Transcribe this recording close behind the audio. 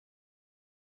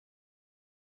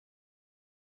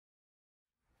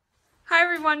Hi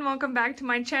everyone, welcome back to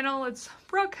my channel. It's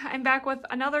Brooke. I'm back with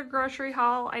another grocery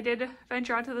haul. I did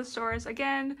venture out to the stores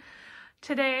again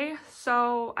today.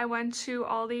 So I went to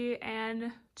Aldi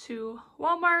and to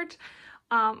Walmart.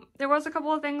 There was a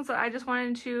couple of things that I just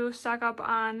wanted to stock up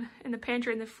on in the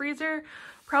pantry and the freezer.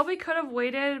 Probably could have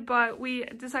waited, but we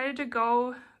decided to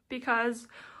go because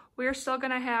we're still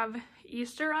gonna have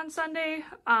Easter on Sunday.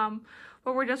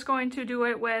 But we're just going to do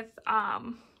it with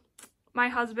my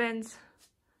husband's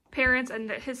parents and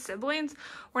his siblings.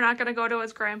 We're not going to go to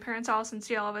his grandparents' house and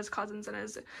see all of his cousins and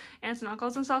his aunts and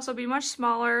uncles and stuff. So it'll be much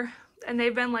smaller, and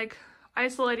they've been like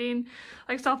isolating,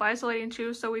 like self-isolating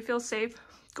too, so we feel safe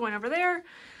going over there.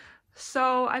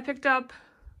 So I picked up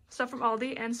stuff from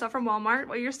Aldi and stuff from Walmart.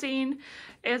 What you're seeing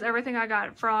is everything I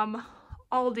got from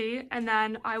Aldi, and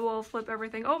then I will flip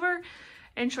everything over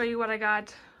and show you what I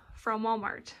got from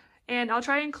Walmart. And I'll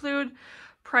try to include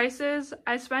prices.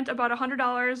 I spent about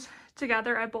 $100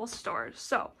 together at both stores.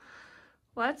 So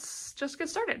let's just get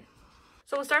started.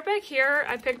 So we'll start back here.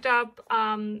 I picked up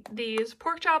these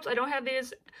pork chops. I don't have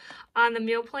these on the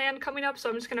meal plan coming up, so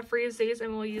I'm just gonna freeze these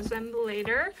and we'll use them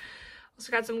later.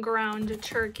 Also got some ground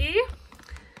turkey.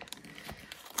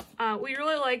 We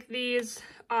really like these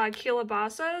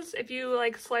kielbasas. If you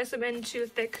like slice them into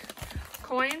thick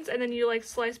coins and then you like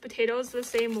slice potatoes the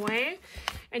same way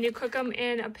and you cook them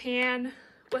in a pan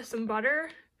with some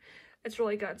butter, it's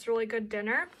really good. It's a really good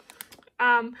dinner.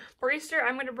 For Easter,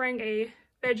 I'm going to bring a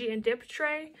veggie and dip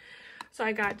tray. So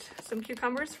I got some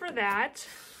cucumbers for that.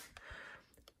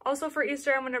 Also for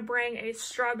Easter, I'm going to bring a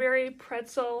strawberry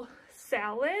pretzel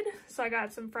salad. So I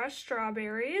got some fresh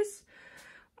strawberries.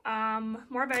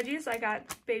 More veggies. I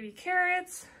got baby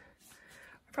carrots.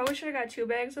 I probably should have got 2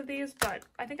 bags of these, but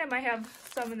I think I might have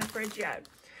some in the fridge yet.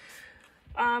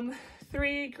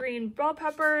 3 green bell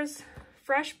peppers,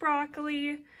 fresh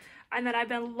broccoli. And then I've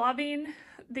been loving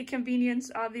the convenience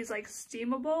of these like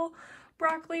steamable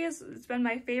broccolis. It's been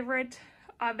my favorite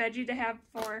veggie to have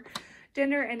for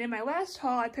dinner. And in my last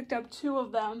haul, I picked up 2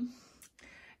 of them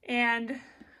and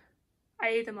I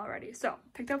ate them already. So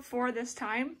picked up 4 this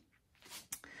time.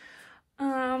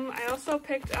 I also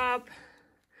picked up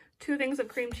 2 things of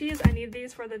cream cheese. I need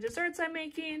these for the desserts I'm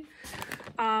making.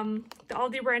 The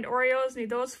Aldi brand Oreos,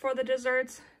 need those for the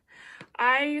desserts.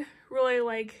 I really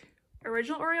like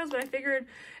original Oreos, but I figured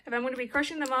if I'm going to be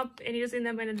crushing them up and using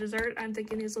them in a dessert, I'm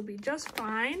thinking these will be just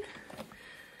fine.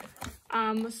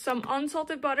 Some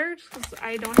unsalted butter, because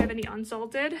I don't have any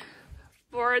unsalted.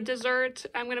 For a dessert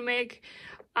I'm going to make,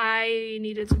 I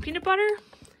needed some peanut butter.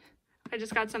 I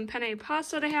just got some penne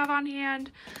pasta to have on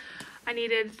hand. I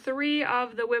needed 3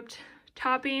 of the whipped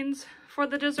toppings for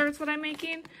the desserts that I'm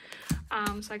making.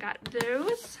 So I got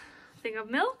those. Thing of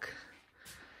milk.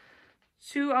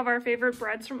 2 of our favorite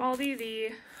breads from Aldi, the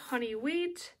honey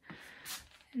wheat,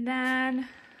 and then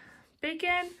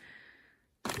bacon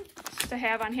just to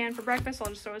have on hand for breakfast. I'll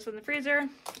just throw this in the freezer.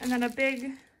 And then a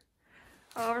big,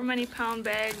 however many pound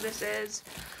bag this is,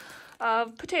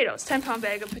 of potatoes, 10-pound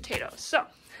bag of potatoes. So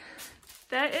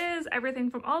that is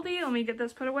everything from Aldi. Let me get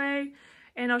this put away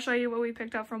and I'll show you what we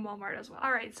picked up from Walmart as well.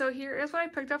 All right, so here is what I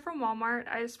picked up from Walmart.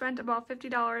 I spent about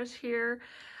 $50 here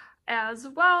as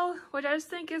well, which I just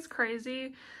think is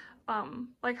crazy,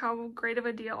 like how great of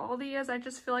a deal Aldi is. I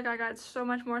just feel like I got so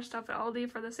much more stuff at Aldi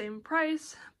for the same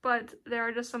price, but there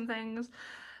are just some things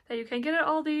that you can get at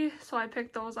Aldi, so I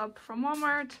picked those up from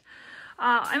Walmart.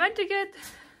 I meant to get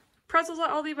pretzels at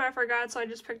Aldi, but I forgot, so I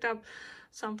just picked up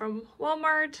some from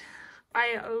Walmart.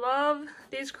 I love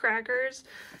these crackers,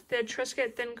 the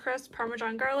Triscuit Thin Crisp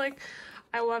Parmesan Garlic.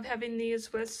 I love having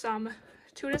these with some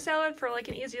tuna salad for like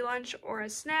an easy lunch or a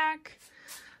snack.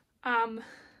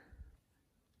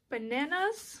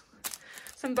 Bananas,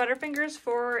 some Butterfingers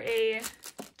for a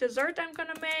dessert I'm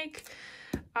gonna make,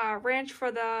 ranch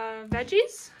for the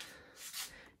veggies,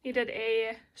 needed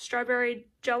a strawberry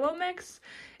jello mix,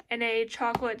 and a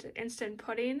chocolate instant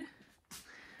pudding.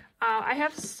 I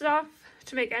have stuff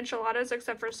to make enchiladas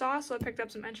except for sauce, so I picked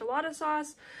up some enchilada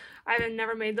sauce. I've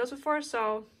never made those before,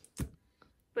 so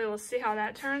we will see how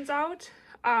that turns out.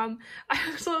 I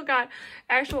also got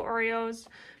actual Oreos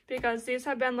because these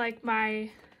have been like my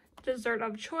dessert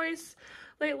of choice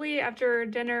lately after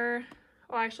dinner.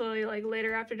 Well, actually like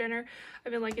later after dinner.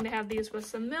 I've been liking to have these with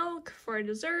some milk for a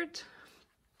dessert.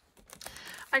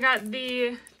 I got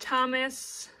the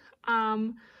Thomas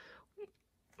light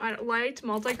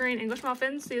multigrain English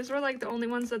muffins. These were like the only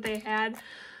ones that they had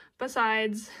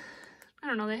besides, I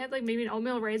don't know, they had like maybe an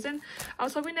oatmeal raisin. I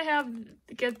was hoping to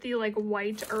get the like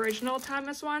white original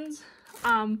Thomas ones,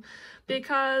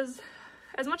 because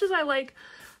as much as I like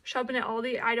shopping at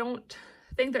Aldi, I don't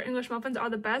think their English muffins are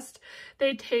the best.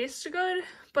 They taste good,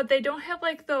 but they don't have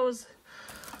like those,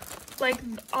 like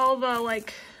all the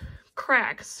like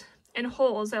cracks and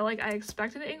holes that like I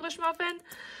expect in an English muffin.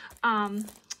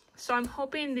 So I'm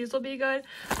hoping these will be good.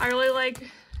 I really like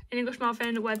an English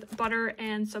muffin with butter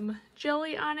and some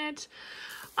jelly on it.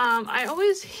 I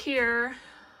always hear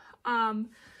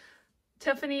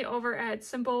Tiffany over at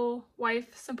Simple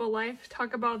Life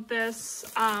talk about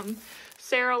this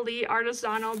Sara Lee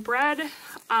artisanal bread.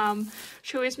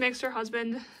 She always makes her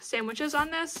husband sandwiches on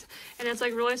this, and it's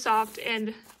like really soft,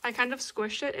 and I kind of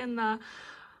squished it in the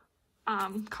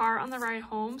car on the ride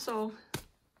home, so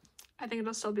I think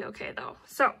it'll still be okay though.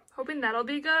 So hoping that'll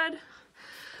be good.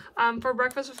 For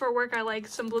breakfast before work, I like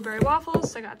some blueberry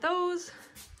waffles, so I got those.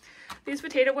 These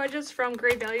potato wedges from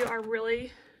Great Value are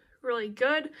really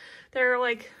good. They're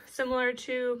like similar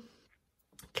to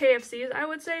KFC's, I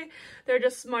would say. They're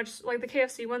just much like the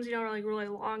KFC ones, you know, are like really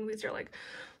long. These are like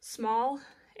small.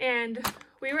 And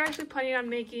we were actually planning on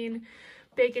making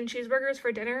bacon cheeseburgers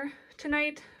for dinner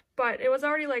tonight, but it was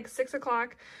already like 6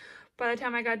 o'clock by the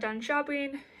time I got done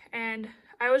shopping, and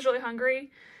I was really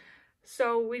hungry.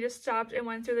 So we just stopped and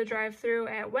went through the drive-thru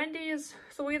at Wendy's.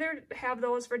 So we'll either have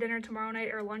those for dinner tomorrow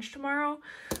night or lunch tomorrow.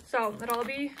 So it'll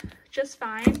be just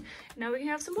fine. Now we can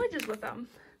have some wedges with them.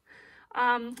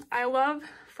 I love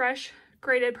fresh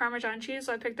grated Parmesan cheese,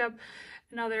 so I picked up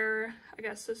another, I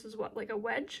guess this is what, like a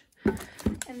wedge.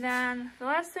 And then the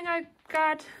last thing I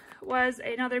got was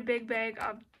another big bag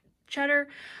of cheddar.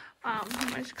 How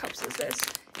much cups is this?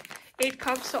 8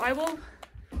 cups. So I will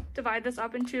divide this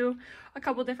up into a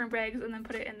couple different bags and then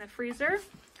put it in the freezer.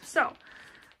 So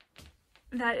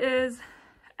that is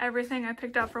everything I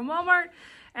picked up from Walmart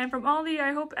and from Aldi.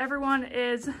 I hope everyone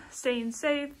is staying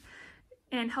safe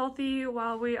and healthy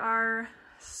while we are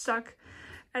stuck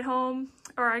at home,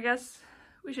 or I guess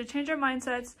we should change our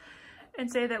mindsets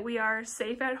and say that we are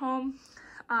safe at home.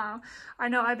 I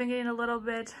know I've been getting a little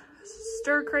bit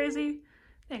stir crazy.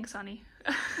 Thanks, honey.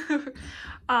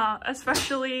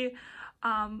 Especially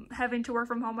having to work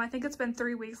from home. I think it's been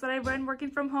 3 weeks that I've been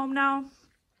working from home now,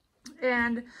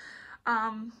 and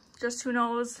just who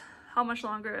knows how much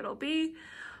longer it'll be,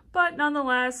 but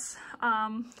nonetheless,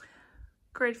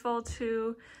 grateful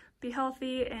to be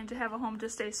healthy and to have a home to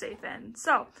stay safe in.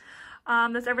 So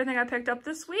that's everything I picked up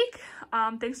this week.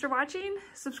 Thanks for watching.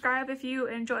 Subscribe if you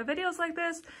enjoy videos like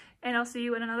this, and I'll see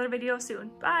you in another video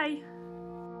soon. Bye.